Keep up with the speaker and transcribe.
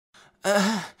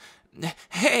Uh,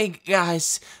 hey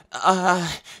guys.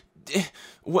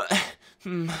 What?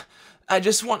 I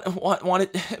just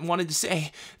wanted to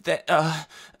say that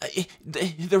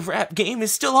the rap game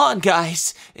is still on,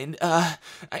 guys, and I'm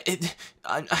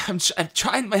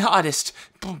trying my hardest,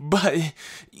 but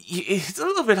it's a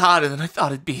little bit harder than I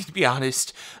thought it'd be, to be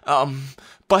honest. But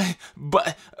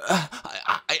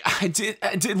I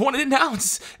did want to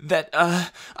announce that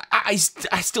I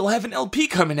still have an LP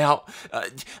coming out.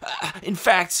 In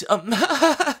fact,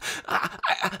 I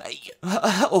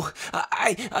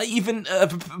even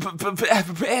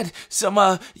prepared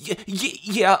some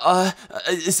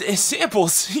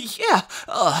samples. Yeah,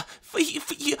 for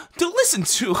you to listen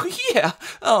to. Yeah.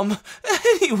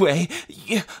 Anyway.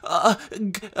 Yeah.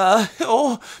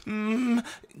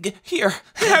 Here.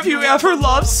 Have you ever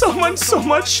loved someone so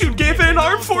much you'd give an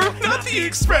arm for? Not the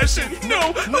expression.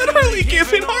 No, literally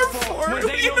give an arm for.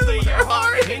 You know that you're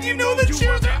hard, and you know that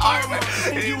you're the armor,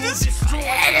 and you just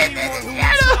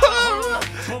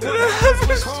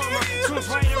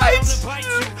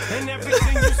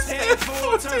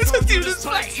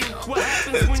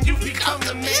you become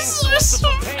the mistress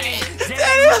of pain.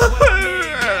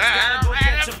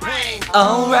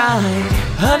 Alright,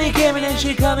 honey came in and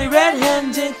she caught me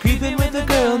red-handed, creeping with the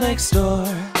girl next door.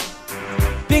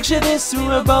 Picture this, we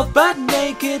were both butt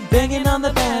naked, banging on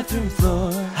the bathroom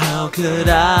floor. How could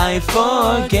I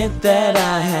forget that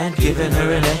I had given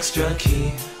her an extra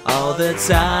key? All the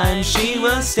time she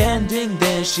was standing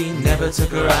there, she never took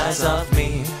her eyes off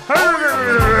me.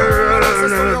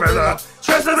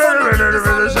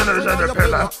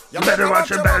 You better watch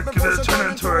your back, cause it's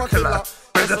turning into a killer.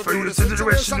 Better for you, the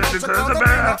situation is because of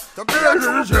bad. The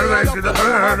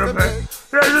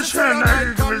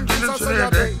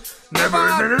never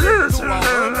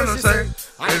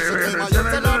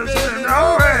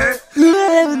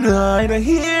I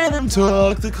hear them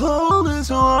talk, the coldest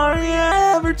story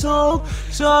ever told.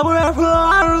 Somewhere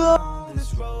far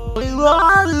this road,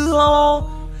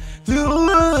 through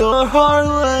the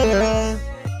heartland.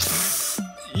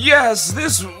 Yes,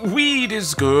 this weed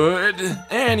is good.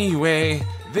 Anyway,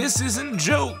 this isn't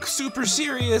joke, super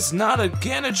serious, not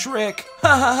again a trick. Ha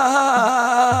ha ha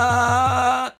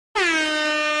ha ha.